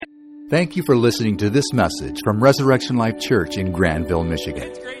Thank you for listening to this message from Resurrection Life Church in Granville, Michigan.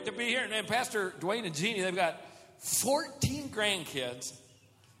 It's great to be here. And Pastor Dwayne and Jeannie, they've got 14 grandkids,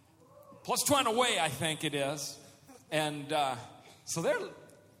 plus 20 away, I think it is. And so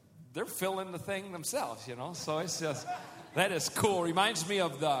they're filling the thing themselves, you know. So it's just, that is cool. Reminds me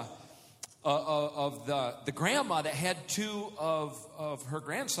of the grandma that had two of her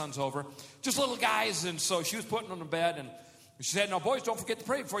grandsons over, just little guys. And so she was putting them to bed, and she said, "No, boys, don't forget to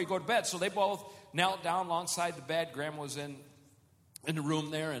pray before you go to bed." So they both knelt down alongside the bed. Grandma was in the room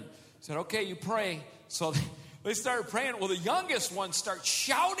there and said, "Okay, you pray." So they started praying. Well, the youngest one starts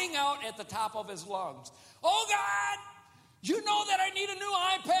shouting out at the top of his lungs, "Oh, God, you know that I need a new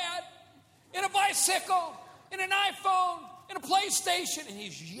iPad and a bicycle and an iPhone and a PlayStation." And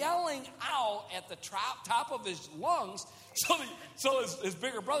he's yelling out at the top of his lungs. So his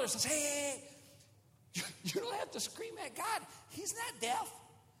bigger brother says, "Hey, you don't have to scream at God. He's not deaf."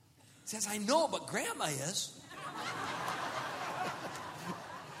 He says, "I know, but Grandma is."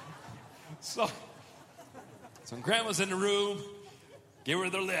 So when Grandma's in the room, give her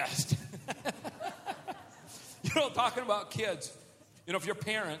the list. You know, talking about kids, you know, if you're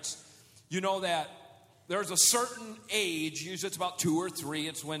parents, you know that there's a certain age, usually it's about 2 or 3,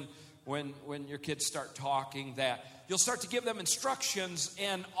 it's when your kids start talking, that you'll start to give them instructions,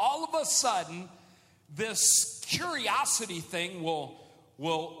 and all of a sudden, this curiosity thing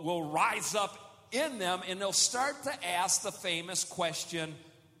will rise up in them, and they'll start to ask the famous question,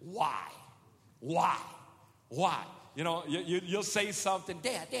 why? Why? Why? You know, you'll say something,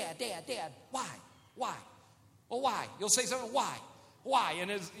 Dad, why? Why? Well, why? You'll say something, why? Why?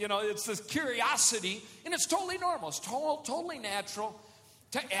 And it's this curiosity, and it's totally normal. It's totally natural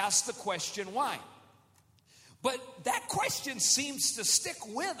to ask the question, why? But that question seems to stick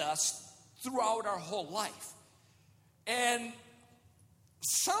with us throughout our whole life. And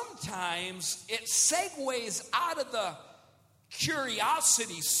sometimes it segues out of the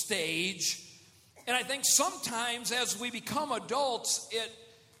curiosity stage. And I think sometimes as we become adults, it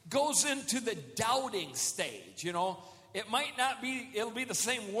goes into the doubting stage. You know, it'll be the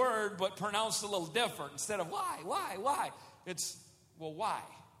same word, but pronounced a little different. Instead of why? It's, well, why?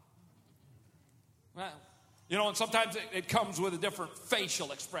 Well, you know, and sometimes it comes with a different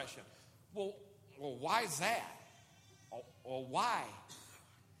facial expression. Well, why is that? Well, why?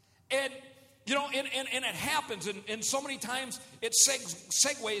 And, you know, and it happens, and so many times it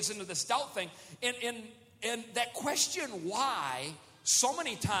segues into this doubt thing. And that question, why, so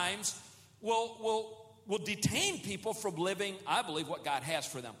many times will detain people from living, I believe, what God has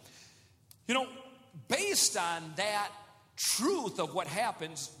for them. You know, based on that truth of what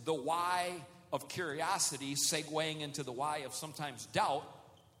happens, the why of curiosity segueing into the why of sometimes doubt,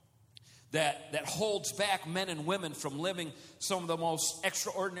 that holds back men and women from living some of the most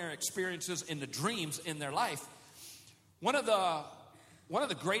extraordinary experiences in the dreams in their life. One of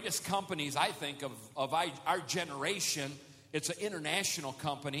the greatest companies, I think, of our generation, it's an international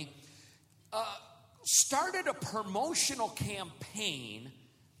company, started a promotional campaign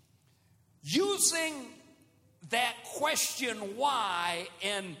using that question why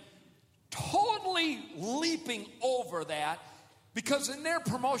and totally leaping over that. Because in their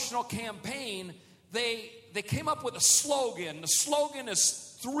promotional campaign, they came up with a slogan. The slogan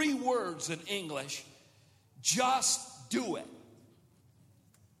is 3 words in English. Just do it.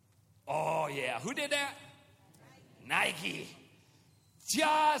 Oh, yeah. Who did that? Nike.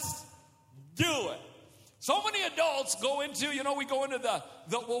 Just do it. So many adults go into, you know, we go into the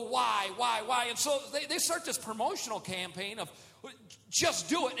well, why? And so they start this promotional campaign of just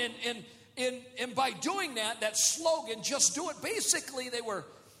do it. And by doing that slogan, just do it, basically they were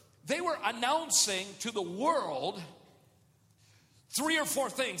announcing to the world 3 or 4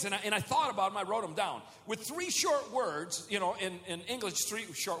 things. And I thought about them, I wrote them down. With 3 short words, you know, in English,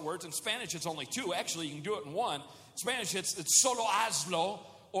 3 short words. In Spanish, it's only 2. Actually, you can do it in 1. In Spanish, it's solo hazlo,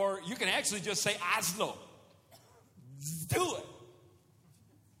 or you can actually just say hazlo. Do it.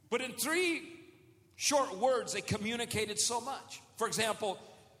 But in 3 short words, they communicated so much. For example,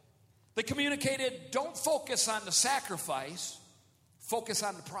 they communicated, don't focus on the sacrifice, focus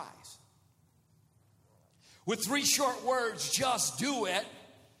on the prize. With 3 short words, just do it.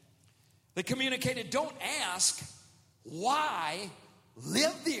 They communicated, don't ask why,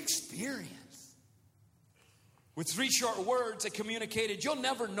 live the experience. With 3 short words, they communicated, you'll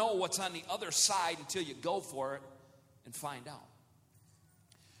never know what's on the other side until you go for it and find out.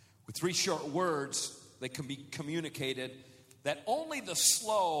 With 3 short words, they can be communicated that only the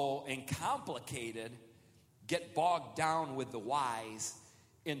slow and complicated get bogged down with the wise.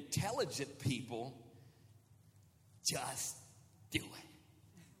 Intelligent people just do it.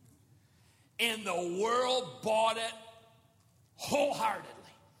 and the world bought it wholeheartedly.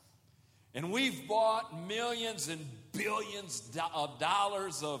 And we've bought millions and billions of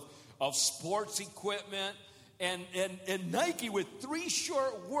dollars of sports equipment. And Nike, with 3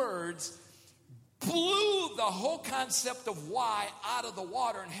 short words, blew the whole concept of why out of the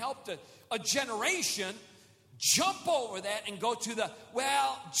water and helped a generation jump over that and go to the,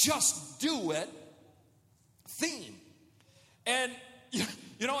 well, just do it theme. And,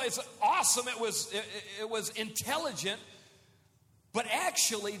 you know, it's awesome. It was intelligent. But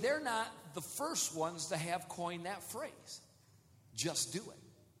actually, they're not the first ones to have coined that phrase. Just do it.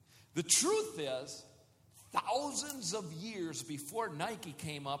 The truth is, thousands of years before Nike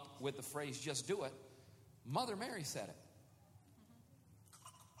came up with the phrase, just do it, Mother Mary said it.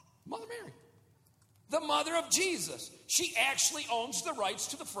 Mother Mary, the mother of Jesus. She actually owns the rights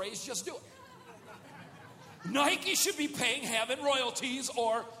to the phrase, just do it. Nike should be paying heaven royalties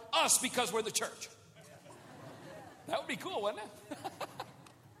or us because we're the church. That would be cool, wouldn't it?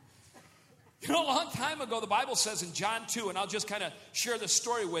 You know, a long time ago, the Bible says in John 2, and I'll just kind of share this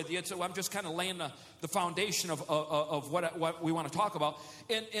story with you. So I'm just kind of laying the foundation of what we want to talk about.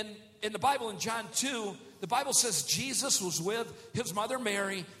 In the Bible, in John 2, the Bible says Jesus was with his mother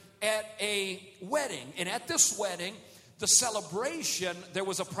Mary at a wedding. And at this wedding, the celebration, there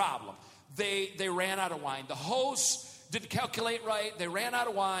was a problem. They ran out of wine. The hosts didn't calculate right. They ran out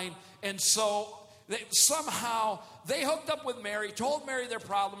of wine. And so somehow they hooked up with Mary, told Mary their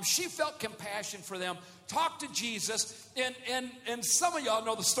problem. She felt compassion for them, talked to Jesus, and some of y'all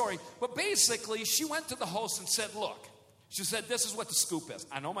know the story. But basically, she went to the host and said, look, she said, this is what the scoop is.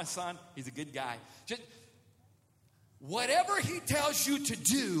 I know my son, he's a good guy. Whatever he tells you to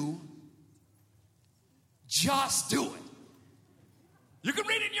do, just do it. You can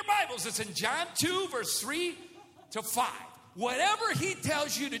read it in your Bibles. It's in John 2, verse 3 to 5. Whatever he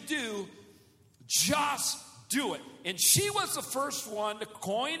tells you to do, just do it. And she was the first one to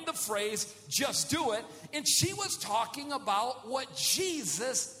coin the phrase, just do it. And she was talking about what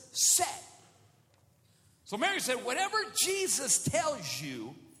Jesus said. So Mary said, whatever Jesus tells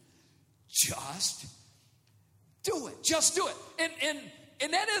you, just do it. Just do it.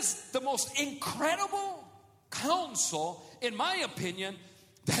 And that is the most incredible counsel, in my opinion,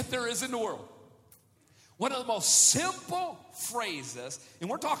 that there is in the world. One of the most simple phrases, and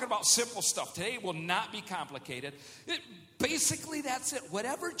we're talking about simple stuff. Today it will not be complicated. Basically, that's it.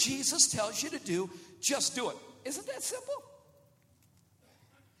 Whatever Jesus tells you to do, just do it. Isn't that simple?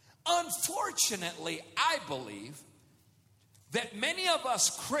 Unfortunately, I believe that many of us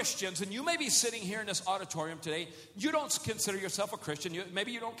Christians, and you may be sitting here in this auditorium today, you don't consider yourself a Christian.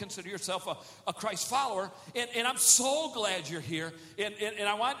 Maybe you don't consider yourself a Christ follower. And I'm so glad you're here. And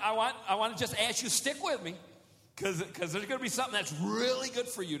I want to just ask you, stick with me, because there's going to be something that's really good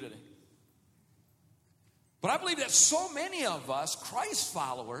for you today. But I believe that so many of us Christ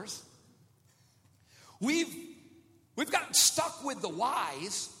followers, we've gotten stuck with the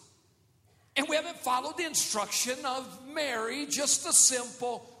whys. And we haven't followed the instruction of Mary, just the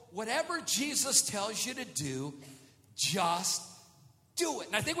simple, whatever Jesus tells you to do, just do it.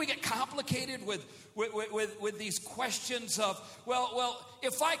 And I think we get complicated with these questions of, well,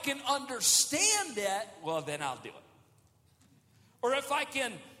 if I can understand it, well, then I'll do it. Or if I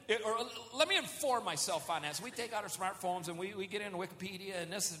can, or let me inform myself on that. So we take out our smartphones and we get into Wikipedia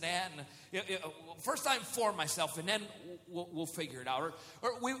and this and that. And first I inform myself, and then we'll figure it out.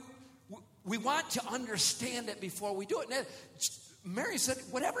 Or we want to understand it before we do it. And Mary said,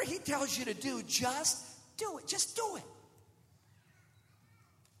 whatever he tells you to do, just do it. Just do it.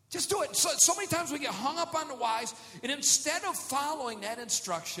 Just do it. So many times we get hung up on the whys, and instead of following that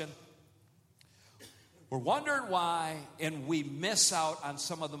instruction, we're wondering why, and we miss out on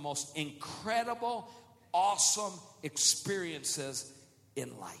some of the most incredible, awesome experiences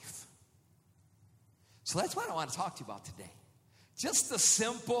in life. So that's what I want to talk to you about today. Just the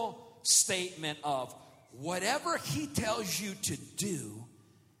simple statement of whatever he tells you to do,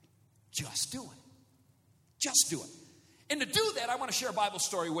 just do it. Just do it. And to do that, I want to share a Bible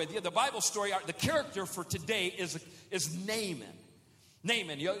story with you. The Bible story, the character for today is Naaman.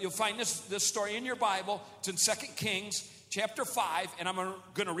 Naaman, you'll find this story in your Bible. It's in 2 Kings chapter 5, and I'm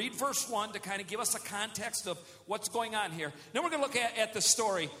going to read verse 1 to kind of give us a context of what's going on here. Then we're going to look at the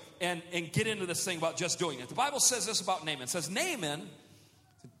story and get into this thing about just doing it. The Bible says this about Naaman. It says, Naaman,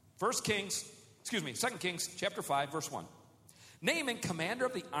 2 Kings chapter 5, verse 1. Naaman, commander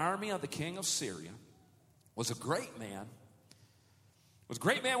of the army of the king of Syria, was a great man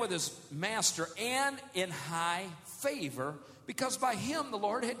with his master and in high favor, because by him the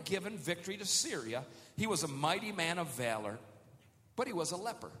Lord had given victory to Syria. He was a mighty man of valor, but he was a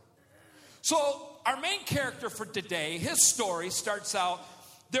leper. So our main character for today, his story starts out,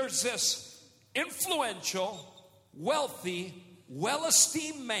 there's this influential, wealthy,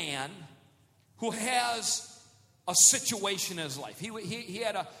 well-esteemed man who has a situation in his life. He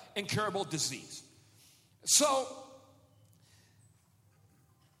had an incurable disease. So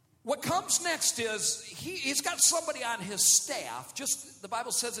what comes next is he's got somebody on his staff. Just the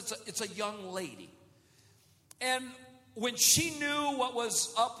Bible says it's a young lady. And when she knew what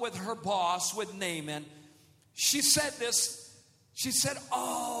was up with her boss, with Naaman, she said this. She said,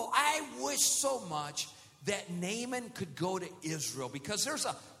 "Oh, I wish so much that Naaman could go to Israel, because there's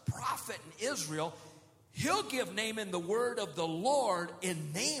a prophet in Israel. He'll give Naaman the word of the Lord,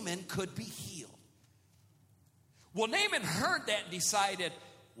 and Naaman could be healed." Well, Naaman heard that and decided,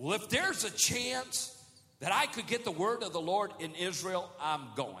 well, if there's a chance that I could get the word of the Lord in Israel,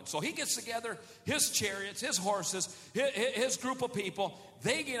 I'm going. So he gets together his chariots, his horses, his group of people.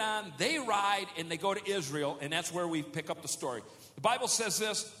 They get on, they ride, and they go to Israel, and that's where we pick up the story. The Bible says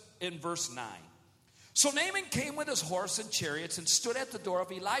this in verse 9. So Naaman came with his horse and chariots and stood at the door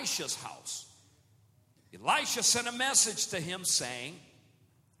of Elisha's house. Elisha sent a message to him saying,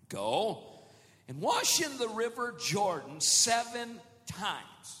 "Go and wash in the river Jordan 7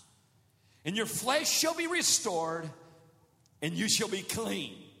 times, and your flesh shall be restored, and you shall be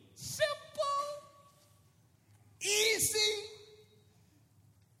clean." Simple. Easy.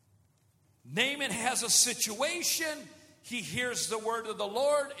 Naaman has a situation. He hears the word of the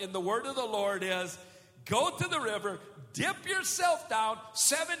Lord, and the word of the Lord is, go to the river, dip yourself down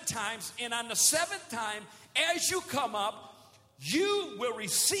 7 times, and on the 7th time, as you come up, you will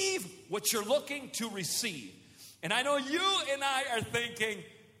receive what you're looking to receive. And I know you and I are thinking,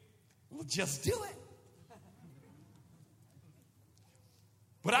 well, just do it.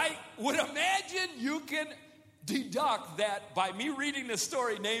 But I would imagine you can deduct that by me reading this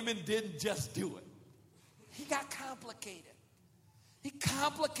story, Naaman didn't just do it. He got complicated. He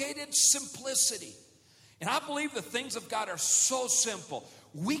complicated simplicity. And I believe the things of God are so simple.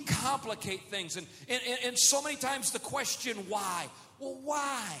 We complicate things. And so many times the question, why? Well,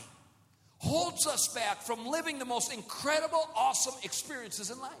 why? Holds us back from living the most incredible, awesome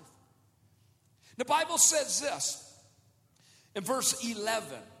experiences in life. The Bible says this in verse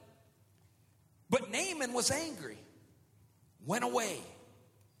 11. But Naaman was angry, went away,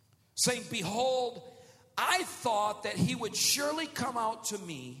 saying, "Behold, I thought that he would surely come out to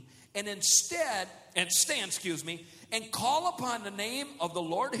me and stand, and call upon the name of the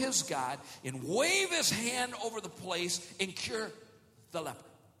Lord his God and wave his hand over the place and cure the leper.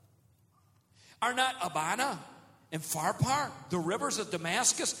 Are not Abana and Pharpar, the rivers of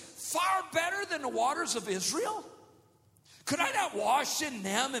Damascus, far better than the waters of Israel? Could I not wash in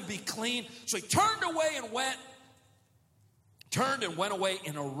them and be clean?" So he turned and went away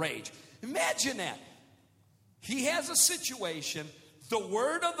in a rage. Imagine that. He has a situation. The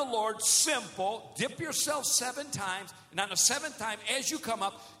word of the Lord, simple. Dip yourself 7 times. And on the 7th time, as you come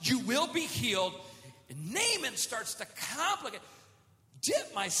up, you will be healed. And Naaman starts to complicate.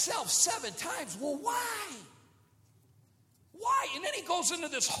 Dip myself 7 times. Well, why? Why? And then he goes into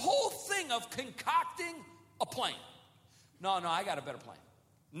this whole thing of concocting a plan. No, I got a better plan.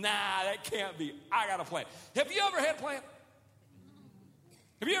 Nah, that can't be. I got a plan. Have you ever had a plan?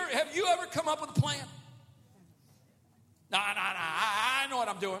 Have you ever come up with a plan? No, I know what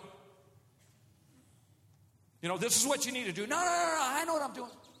I'm doing. You know, this is what you need to do. No, I know what I'm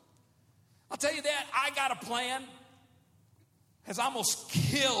doing. I'll tell you that, I got a plan has almost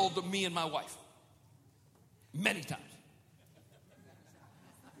killed me and my wife. Many times.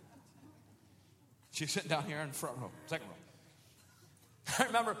 She's sitting down here in the front row, second row. I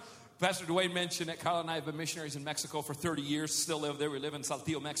remember Pastor Dwayne mentioned that Carl and I have been missionaries in Mexico for 30 years, still live there. We live in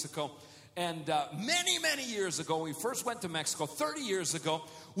Saltillo, Mexico. And many years ago, when we first went to Mexico, 30 years ago,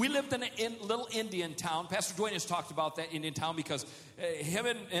 we lived in a little Indian town. Pastor Dwayne has talked about that Indian town because him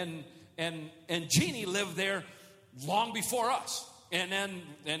and Jeannie lived there long before us. And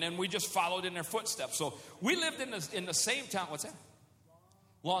then we just followed in their footsteps. So we lived in the same town. What's that?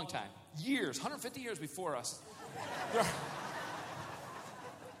 Long time. Years, 150 years before us.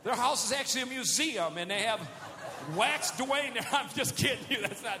 Their house is actually a museum, and they have wax Dwayne there. I'm just kidding you.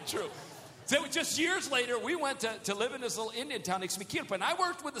 That's not true. So just years later, we went to live in this little Indian town next to Vereecken. And I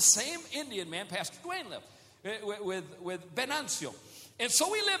worked with the same Indian man Pastor Dwayne lived, with Venancio. And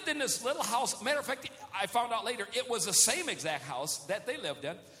so we lived in this little house. Matter of fact, I found out later, it was the same exact house that they lived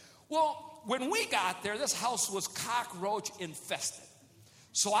in. Well, when we got there, this house was cockroach infested.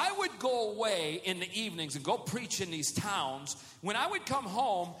 So I would go away in the evenings and go preach in these towns. When I would come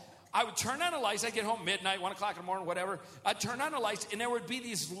home, I would turn on the lights. I'd get home midnight, 1 o'clock in the morning, whatever. I'd turn on the lights, and there would be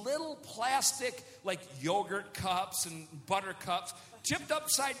these little plastic, like yogurt cups and butter cups, tipped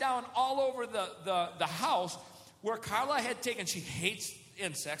upside down all over the house where Carla had taken. She hates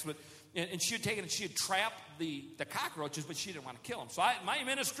insects, but and she had taken and she had trapped the cockroaches, but she didn't want to kill them. So my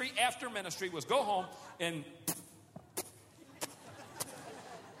ministry after ministry was go home and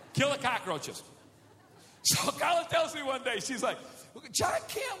kill the cockroaches. So Carla tells me one day, she's like, John,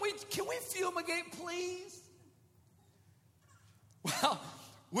 can we fumigate, please? Well,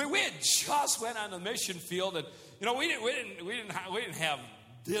 we had just went on the mission field, and we didn't have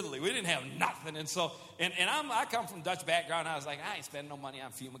diddly, we didn't have nothing, and so I come from Dutch background. I was like, I ain't spending no money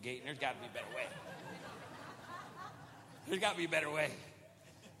on fumigating. There's got to be a better way. There's got to be a better way.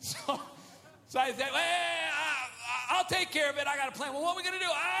 So I said, I'll take care of it. I got a plan. Well, what are we going to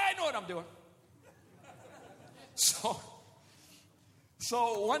do? I know what I'm doing. So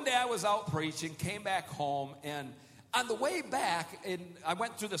one day I was out preaching, came back home, and on the way back, I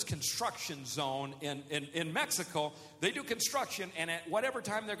went through this construction zone in Mexico. They do construction, and at whatever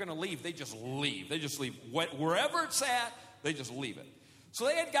time they're going to leave, they just leave. They just leave. Wherever it's at, they just leave it. So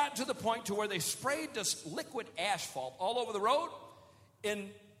they had gotten to the point to where they sprayed this liquid asphalt all over the road, and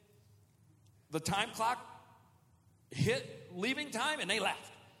the time clock hit leaving time, and they left.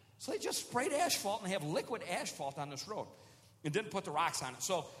 So they just sprayed asphalt, and they have liquid asphalt on this road and didn't put the rocks on it.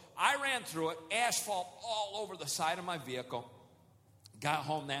 So I ran through it, asphalt all over the side of my vehicle, got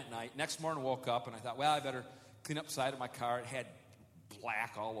home that night. Next morning, woke up, and I thought, well, I better clean up the side of my car. It had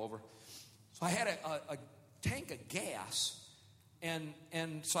black all over. So I had a tank of gas, and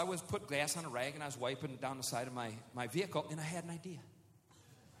so I put gas on a rag, and I was wiping down the side of my vehicle, and I had an idea.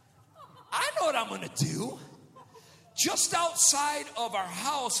 I know what I'm going to do. Just outside of our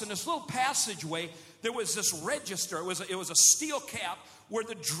house, in this little passageway, there was this register. It was a steel cap where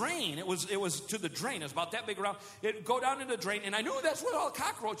the drain, it was to the drain. It was about that big around. It'd go down into the drain, and I knew that's where all the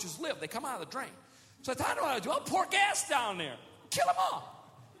cockroaches live. They come out of the drain. So I thought, I know what I'll do. I'll pour gas down there. Kill them all.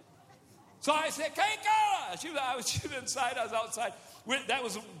 So I said, Kayla. I was shooting inside. I was outside.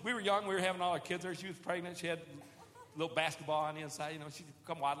 We were young. We were having all our kids there. She was pregnant. She had a little basketball on the inside. She'd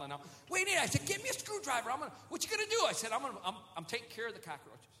come waddling out. What do you need? I said, give me a screwdriver. What you going to do? I said, I'm taking care of the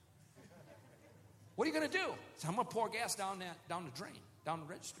cockroaches. What are you going to do? I said, I'm going to pour gas down the drain, down the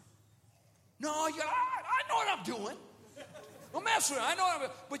register. No, I know what I'm doing. Don't mess with it. I know what I'm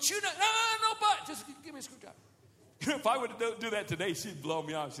doing. But you know, no, but just give me a screwdriver. If I would do that today, she'd blow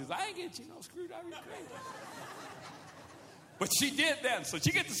me off. She says, I ain't getting you no screwdriver. You're crazy. But she did then. So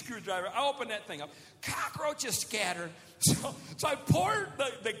she gets the screwdriver. I open that thing up. Cockroaches scatter. So I poured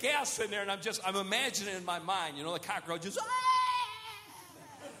the gas in there, and I'm imagining in my mind, the cockroaches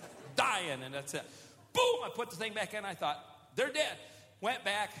dying, and that's it. Boom! I put the thing back in. I thought, they're dead. Went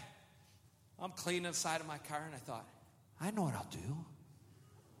back. I'm cleaning the side of my car, and I thought, I know what I'll do.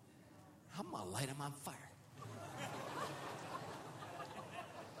 I'm going to light them on fire.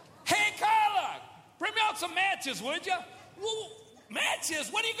 Hey, Carla, bring me out some matches, would you? Well, matches?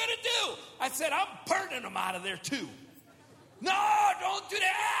 What are you going to do? I said, I'm burning them out of there, too. No, don't do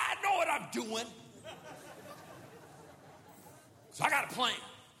that. I know what I'm doing. So I got a plan.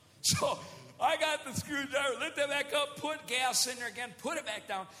 So I got the screwdriver, lift that back up, put gas in there again, put it back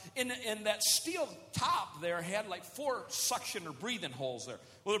down. And that steel top there had like 4 suction or breathing holes there.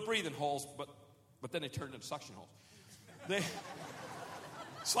 Well, they're breathing holes, but then they turned into suction holes.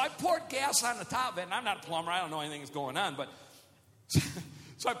 So I poured gas on the top of it, and I'm not a plumber. I don't know anything that's going on, but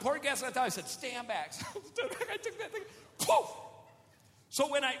so I poured gas on the top. I said, stand back. So I took that thing, poof.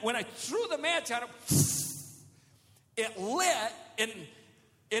 So when I threw the match on it lit,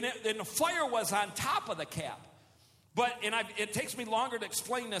 and the fire was on top of the cap. But it takes me longer to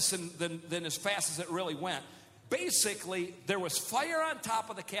explain this than as fast as it really went. Basically, there was fire on top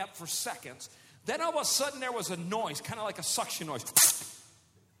of the cap for seconds. Then all of a sudden there was a noise, kind of like a suction noise.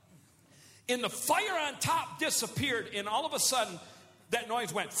 And the fire on top disappeared, and all of a sudden that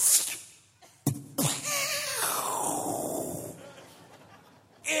noise went.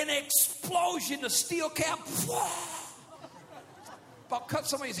 An explosion, the steel cap. About cut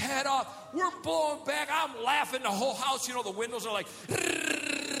somebody's head off. We're blowing back. I'm laughing. The whole house, the windows are like.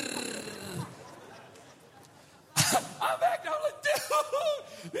 I'm back down like,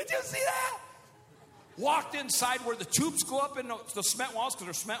 dude, did you see that? Walked inside where the tubes go up in the cement walls, because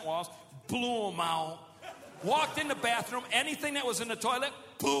they're cement walls, blew them out. Walked in the bathroom. Anything that was in the toilet,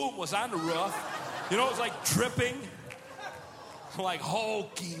 boom, was on the roof. It was like dripping. Like,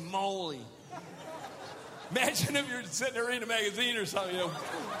 holy moly. Imagine if you're sitting there reading a magazine or something,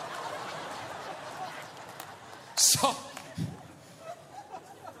 So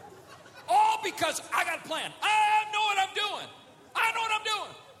because I got a plan. I know what I'm doing. I know what I'm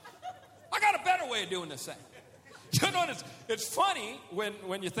doing. I got a better way of doing this thing. You know, it's funny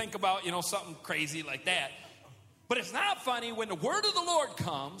when you think about, something crazy like that. But it's not funny when the word of the Lord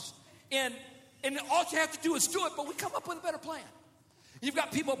comes and all you have to do is do it, but we come up with a better plan. You've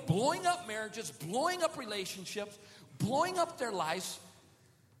got people blowing up marriages, blowing up relationships, blowing up their lives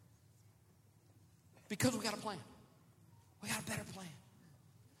because we got a plan. We got a better plan.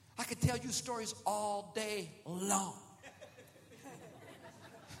 I could tell you stories all day long.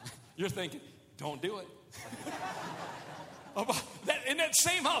 You're thinking, don't do it. In that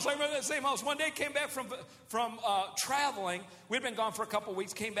same house, I remember that same house. One day came back from traveling. We'd been gone for a couple of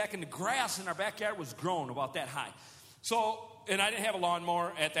weeks, came back, and the grass in our backyard was grown about that high. And I didn't have a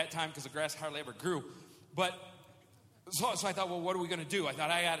lawnmower at that time because the grass hardly ever grew. But so I thought, well, what are we going to do? I thought,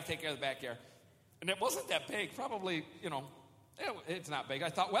 I got to take care of the backyard. And it wasn't that big, probably, it's not big. I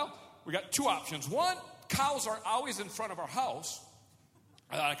thought, well, we got two options. One, cows are always in front of our house.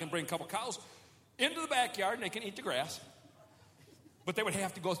 I thought I can bring a couple cows into the backyard and they can eat the grass. But they would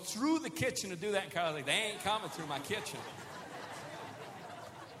have to go through the kitchen to do that. And Carl was like, they ain't coming through my kitchen.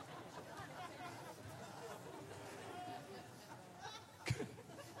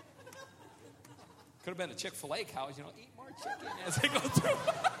 Could have been the Chick-fil-A cows, eat more chicken as they go through.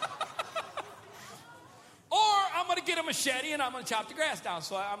 Or I'm going to get a machete and I'm going to chop the grass down.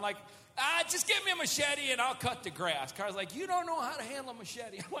 So I'm like, just give me a machete and I'll cut the grass. Carl's like, you don't know how to handle a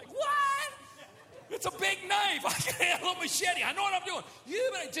machete. I'm like, what? It's a big knife. I can handle a machete. I know what I'm doing. You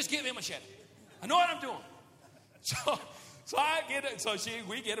better just give me a machete. I know what I'm doing. So I get it. So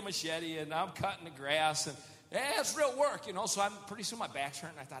we get a machete and I'm cutting the grass and it's real work, So I'm pretty soon my back's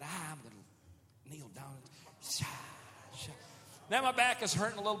hurting. I thought, I'm going to kneel down. Now my back is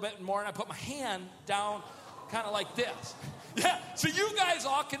hurting a little bit more and I put my hand down kind of like this. Yeah, so you guys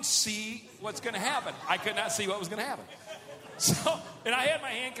all can see what's going to happen. I could not see what was going to happen. And I had my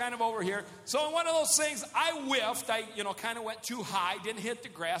hand kind of over here. So in one of those things, I whiffed. I, kind of went too high, didn't hit the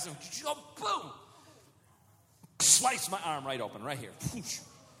grass, and boom, sliced my arm right open, right here.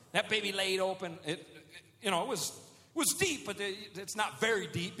 That baby laid open. It was deep, but it's not very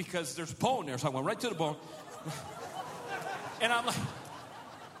deep because there's bone there. So I went right to the bone. And I'm like,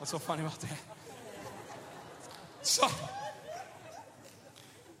 what's so funny about that? So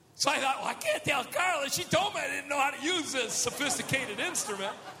I thought, well, I can't tell Carla. She told me I didn't know how to use this sophisticated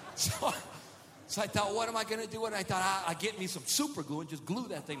instrument. So I thought, what am I going to do? And I thought, I'll get me some super glue and just glue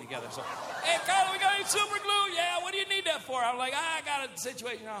that thing together. So, hey, Carla, we got any super glue? Yeah, what do you need that for? I'm like, I got a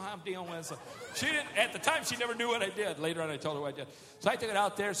situation I'm dealing with. So she didn't, at the time, she never knew what I did. Later on, I told her what I did. So I took it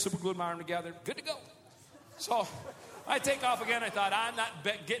out there, super glued my arm together. Good to go. So I take off again. I thought, I'm not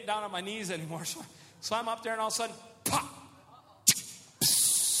getting down on my knees anymore. So I'm up there, and all of a sudden, pop.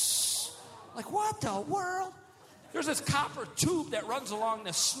 Like, what the world? There's this copper tube that runs along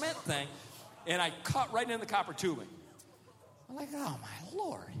this cement thing, and I cut right in the copper tubing. I'm like, oh, my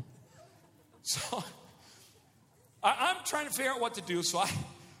Lord. So I'm trying to figure out what to do. So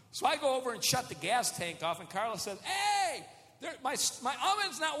I go over and shut the gas tank off, and Carla says, hey, my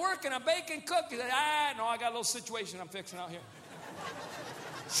oven's not working. I'm baking cookies. No, I got a little situation I'm fixing out here.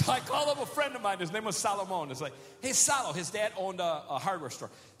 So I called up a friend of mine. His name was Salomon. It's like, hey, Salo. His dad owned a hardware store.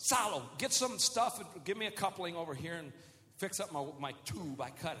 Salo, get some stuff and give me a coupling over here and fix up my tube. I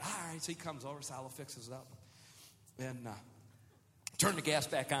cut it. All right, so he comes over. Salo fixes it up. And turned the gas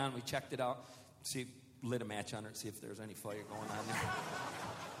back on. We checked it out. Lit a match on it, see if there's any fire going on there.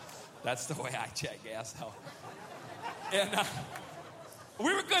 That's the way I check gas out. And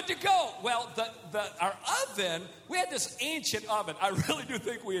we were good to go. Well, our oven, we had this ancient oven. I really do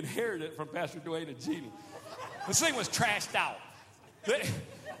think we inherited it from Pastor Dwayne and Jeannie. This thing was trashed out.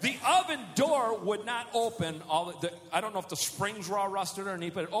 The oven door would not open. I don't know if the springs were all rusted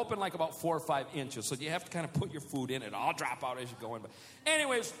underneath, but it opened like about 4 or 5 inches. So you have to kind of put your food in it. I'll drop out as you go in. But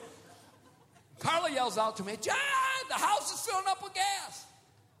anyways, Carla yells out to me, John, the house is filling up with gas.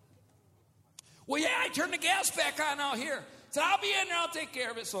 Well, yeah, I turned the gas back on out here. So I'll be in there, I'll take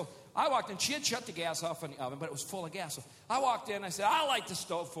care of it. So I walked in. She had shut the gas off in the oven, but it was full of gas. So I walked in. I said, I'll light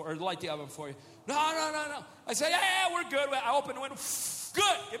the oven for you. No. I said, yeah, we're good. I opened the window.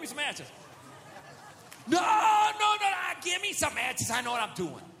 Good. Give me some matches. No. Give me some matches. I know what I'm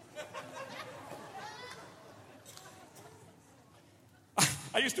doing.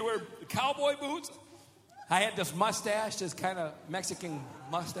 I used to wear cowboy boots. I had this mustache, this kind of Mexican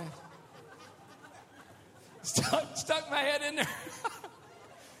mustache. Stuck my head in there.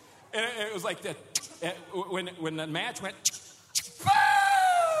 And it was like that. When the match went,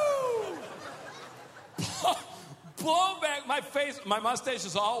 boom! blown back. My face, my mustache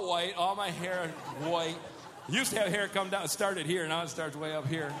is all white. All my hair white. Used to have hair come down. It started here. Now it starts way up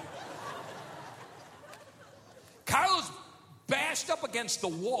here. Carla's bashed up against the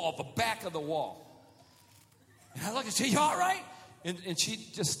wall, the back of the wall. And I look and say, you all right? And she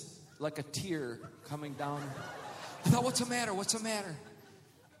just, like a tear coming down. I thought, what's the matter? What's the matter?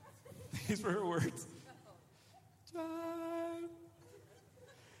 These were her words. John,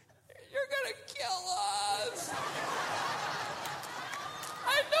 you're going to kill us.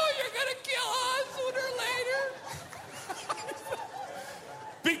 I know you're going to kill us sooner or later.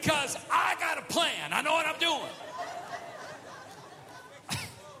 Because I got a plan. I know what I'm doing.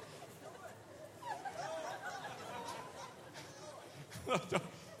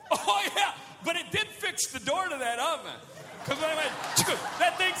 Oh, yeah. But it did fix the door to that oven. Because when I went,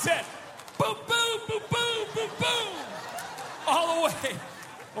 that thing said, boom, boom, boom, boom, boom, boom. All the way.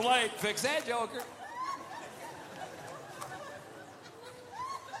 I'm like, fix that, Joker.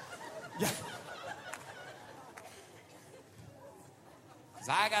 Yeah. Because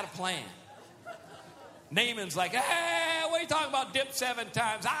I got a plan. Naaman's like, hey, what are you talking about, dip 7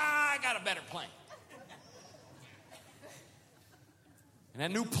 times? I got a better plan. And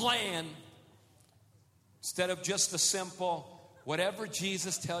that new plan, instead of just the simple, whatever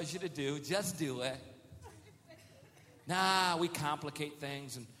Jesus tells you to do, just do it. Nah, we complicate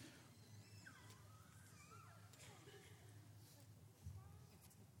things. And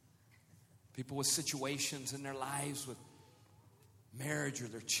people with situations in their lives, with marriage or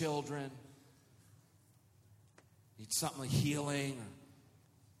their children, need something healing or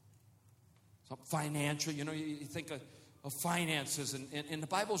something financial. You know, you think of finances, and the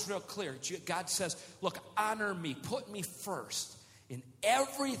Bible's real clear. God says, look, honor me, put me first in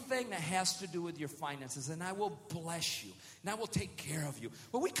everything that has to do with your finances, and I will bless you, and I will take care of you.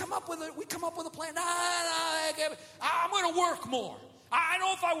 But we come up with a plan. I'm going to work more. I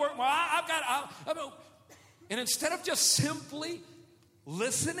know if I work more, and instead of just simply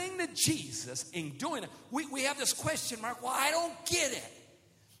listening to Jesus and doing it, we have this question mark, well, I don't get it.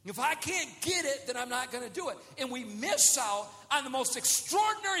 If I can't get it, then I'm not going to do it. And we miss out on the most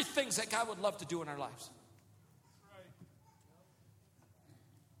extraordinary things that God would love to do in our lives.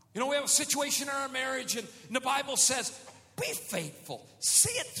 You know, we have a situation in our marriage, and the Bible says, be faithful.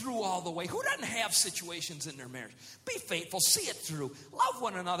 See it through all the way. Who doesn't have situations in their marriage? Be faithful. See it through. Love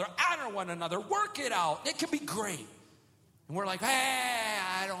one another. Honor one another. Work it out. It can be great. And we're like, hey,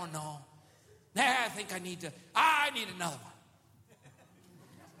 I don't know. I think I need another one.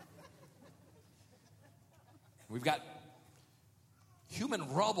 We've got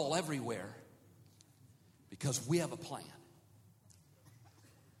human rubble everywhere because we have a plan.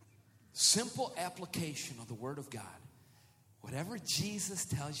 Simple application of the Word of God. Whatever Jesus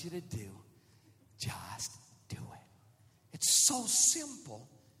tells you to do, just do it. It's so simple.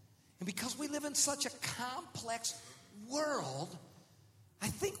 And because we live in such a complex world, I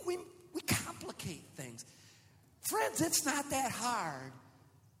think we complicate things. Friends, it's not that hard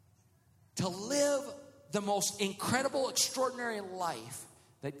to live the most incredible, extraordinary life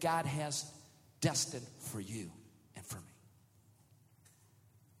that God has destined for you and for me.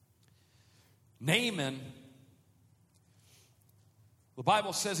 Naaman, the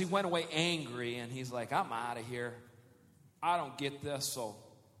Bible says he went away angry, and he's like, I'm out of here. I don't get this, so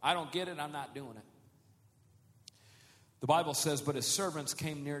I don't get it, I'm not doing it. The Bible says, but his servants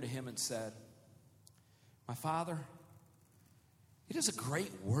came near to him and said, my father, it is a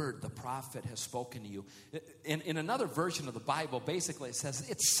great word the prophet has spoken to you. In another version of the Bible, basically it says,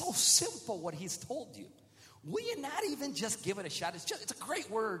 it's so simple what he's told you. Will you not even just give it a shot? It's a great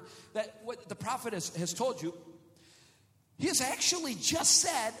word that what the prophet has told you. He has actually just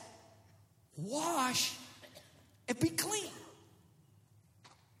said, wash and be clean.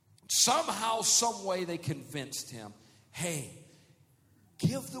 Somehow, some way they convinced him, hey,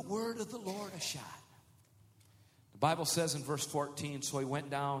 give the word of the Lord a shot. The Bible says in verse 14, so he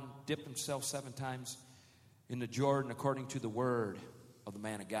went down, dipped himself 7 times in the Jordan according to the word of the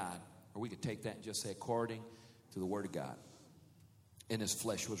man of God. Or we could take that and just say according to the word of God. And his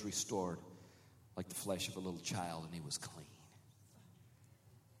flesh was restored like the flesh of a little child, and he was clean.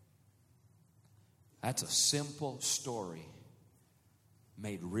 That's a simple story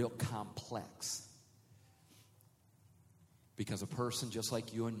made real complex. Because a person just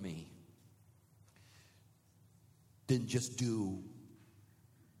like you and me didn't just do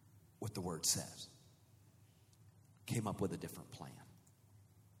what the word says. Came up with a different plan.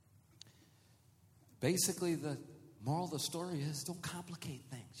 Basically, the moral of the story is don't complicate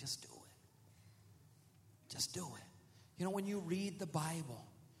things. Just do it. Just do it. You know, when you read the Bible,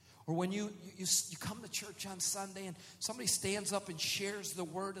 Or when you come to church on Sunday and somebody stands up and shares the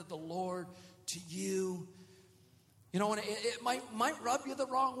word of the Lord to you. You know, and it might rub you the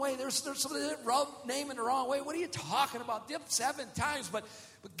wrong way. There's somebody that rub name in the wrong way. What are you talking about? Dip 7 times, but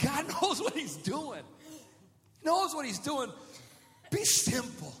God knows what he's doing. He knows what he's doing. Be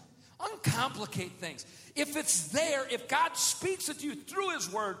simple. Uncomplicate things. If it's there, if God speaks it to you through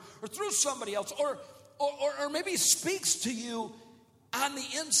his word or through somebody else, or maybe he speaks to you on the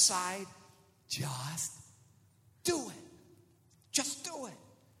inside, just do it. Just do it.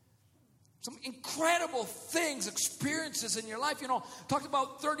 Some incredible things, experiences in your life. You know, talked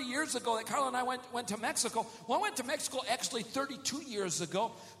about 30 years ago that Carla and I went to Mexico. Well, I went to Mexico actually 32 years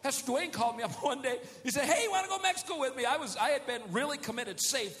ago. Pastor Dwayne called me up one day. He said, hey, you want to go to Mexico with me? I had been really committed,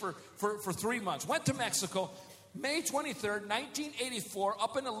 safe for 3 months. Went to Mexico, May 23rd, 1984,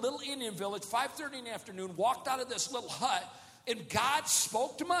 up in a little Indian village, 5:30 in the afternoon, walked out of this little hut, and God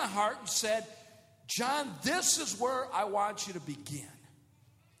spoke to my heart and said, John, this is where I want you to begin.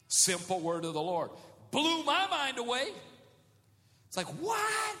 Simple word of the Lord. Blew my mind away. It's like,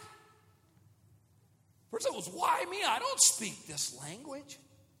 what? First it was, why me? I don't speak this language.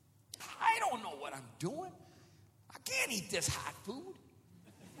 I don't know what I'm doing. I can't eat this hot food.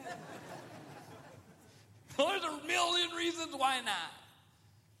 There's a million reasons why not.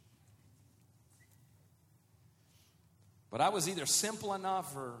 But I was either simple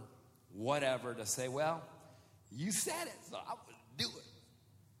enough or whatever to say, well, you said it, so I would do it.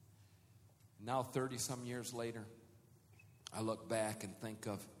 Now, 30-some years later, I look back and think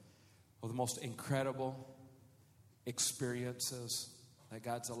of the most incredible experiences that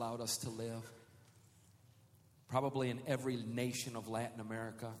God's allowed us to live. Probably in every nation of Latin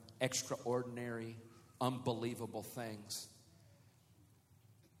America, extraordinary, unbelievable things.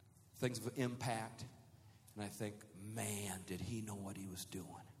 Things of impact. And I think, man, did he know what he was doing?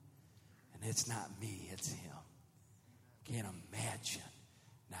 And it's not me, it's him. Can't imagine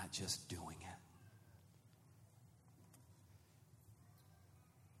not just doing it.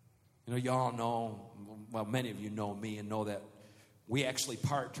 You know, y'all know, well, many of you know me and know that we actually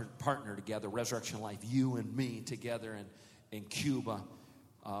partner together, Resurrection Life, you and me together in Cuba.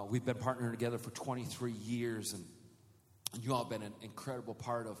 We've been partnering together for 23 years, and you all have been an incredible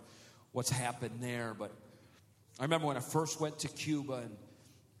part of what's happened there. But I remember when I first went to Cuba,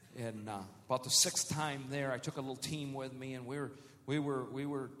 and about the 6th time there, I took a little team with me, and we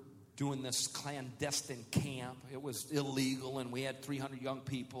were doing this clandestine camp. It was illegal, and we had 300 young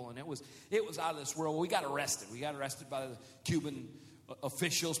people, and it was out of this world. We got arrested. We got arrested by the Cuban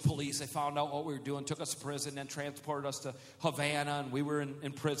officials, police. They found out what we were doing, took us to prison, then transported us to Havana, and we were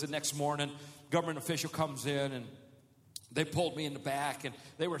in prison. Next morning, government official comes in, and they pulled me in the back, and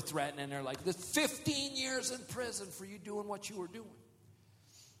they were threatening. They're like, "This 15 years in prison for you doing what you were doing."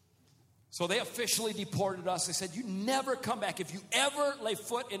 So they officially deported us. They said, you never come back. If you ever lay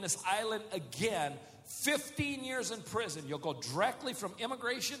foot in this island again, 15 years in prison. You'll go directly from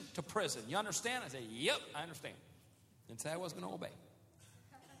immigration to prison. You understand? I said, yep, I understand. Didn't say I wasn't going to obey.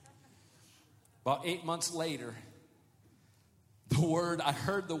 About 8 months later, I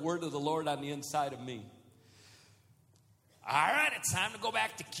heard the word of the Lord on the inside of me. All right, it's time to go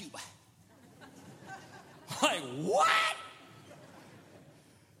back to Cuba. Like, what?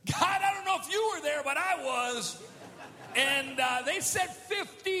 God, I don't know if you were there, but I was. And they said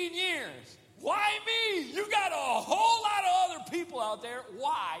 15 years. Why me? You got a whole lot of other people out there.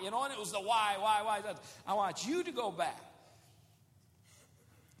 Why? You know, and it was the why. I want you to go back.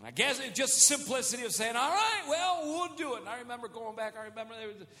 And I guess it's just the simplicity of saying, all right, well, we'll do it. And I remember going back.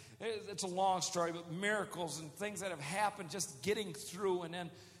 It's a long story, but miracles and things that have happened, just getting through. And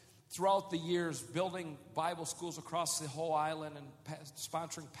then throughout the years, building Bible schools across the whole island and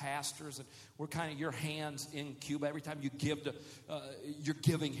sponsoring pastors. And we're kind of your hands in Cuba. Every time you give to, you're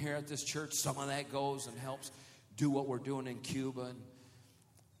giving here at this church, some of that goes and helps do what we're doing in Cuba. And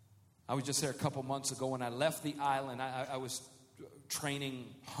I was just there a couple months ago. When I left the island, I was training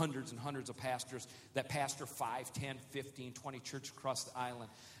hundreds and hundreds of pastors that pastor 5, 10, 15, 20 churches across the island.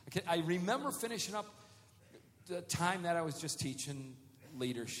 I remember finishing up the time that I was just teaching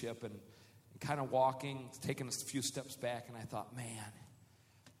leadership and kind of walking, taking a few steps back, and I thought, man,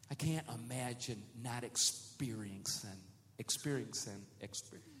 I can't imagine not experiencing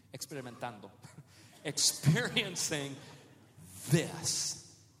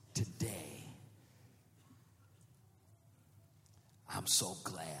this today. I'm so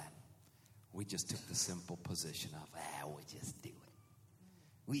glad we just took the simple position of, we'll just do it.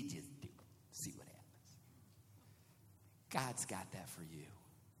 We just do it. See what happens. God's got that for you.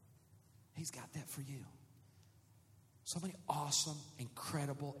 He's got that for you. So many awesome,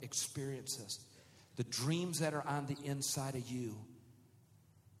 incredible experiences. The dreams that are on the inside of you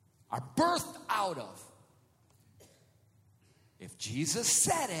are birthed out of. If Jesus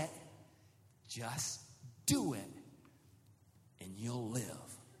said it, just do it, and you'll live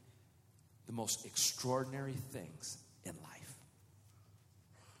the most extraordinary things in life.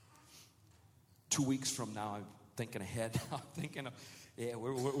 2 weeks from now, I'm thinking ahead. I'm thinking of,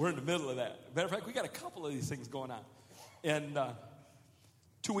 we're in the middle of that. Matter of fact, we got a couple of these things going on. And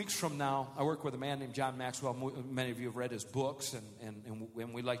 2 weeks from now, I work with a man named John Maxwell. Many of you have read his books, and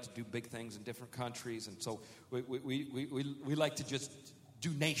we like to do big things in different countries. And so we like to just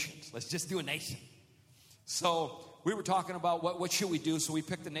do nations. Let's just do a nation. So we were talking about what should we do. So we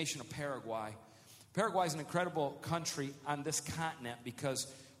picked the nation of Paraguay. Paraguay is an incredible country on this continent because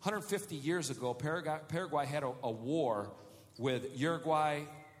 150 years ago, Paraguay had a war with Uruguay,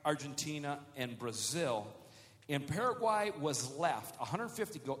 Argentina, and Brazil. And Paraguay was left,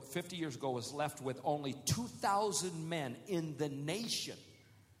 150 years ago, was left with only 2,000 men in the nation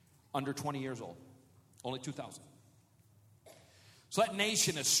under 20 years old. Only 2,000. So that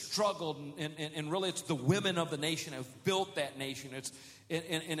nation has struggled, and really it's the women of the nation have built that nation. It's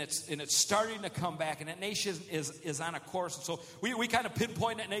starting to come back, and that nation is on a course. And so we kind of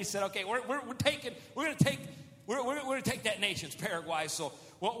pinpointed that nation, said, okay, we're going to take that nation, it's Paraguay. So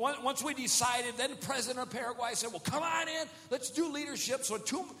once we decided, then the president of Paraguay said, well, come on in, let's do leadership. So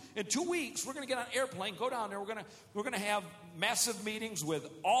in 2 weeks, we're going to get on an airplane, go down there. We're going to have massive meetings with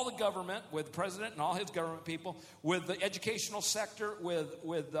all the government, with the president and all his government people, with the educational sector, with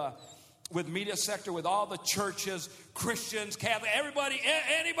media sector, with all the churches, Christians, Catholic, everybody,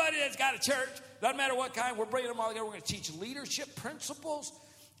 anybody that's got a church, doesn't matter what kind, we're bringing them all together. We're going to teach leadership principles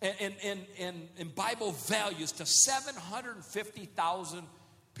and Bible values to 750,000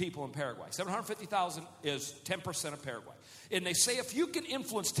 people in Paraguay. 750,000 is 10% of Paraguay. And they say if you can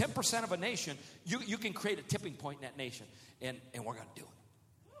influence 10% of a nation, you can create a tipping point in that nation. And we're going to do it.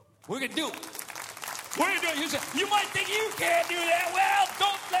 We're going to do it. We're going to do it. You say, you might think you can't do that. Well,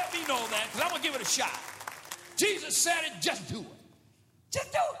 don't let me know that because I'm going to give it a shot. Jesus said it, just do it.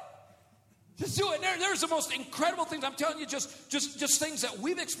 Just do it. Just do it. There's the most incredible things. I'm telling you, just things that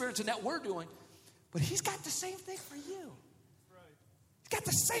we've experienced and that we're doing. But he's got the same thing for you. He's got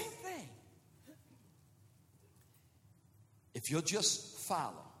the same thing. If you'll just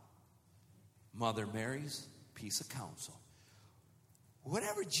follow Mother Mary's piece of counsel,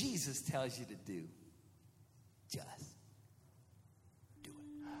 whatever Jesus tells you to do, just do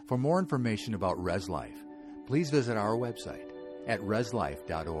it. For more information about Res Life, please visit our website at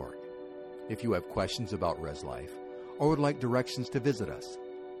reslife.org. If you have questions about Res Life or would like directions to visit us,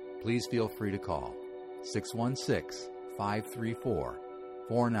 please feel free to call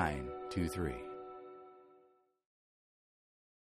 616-534-4923.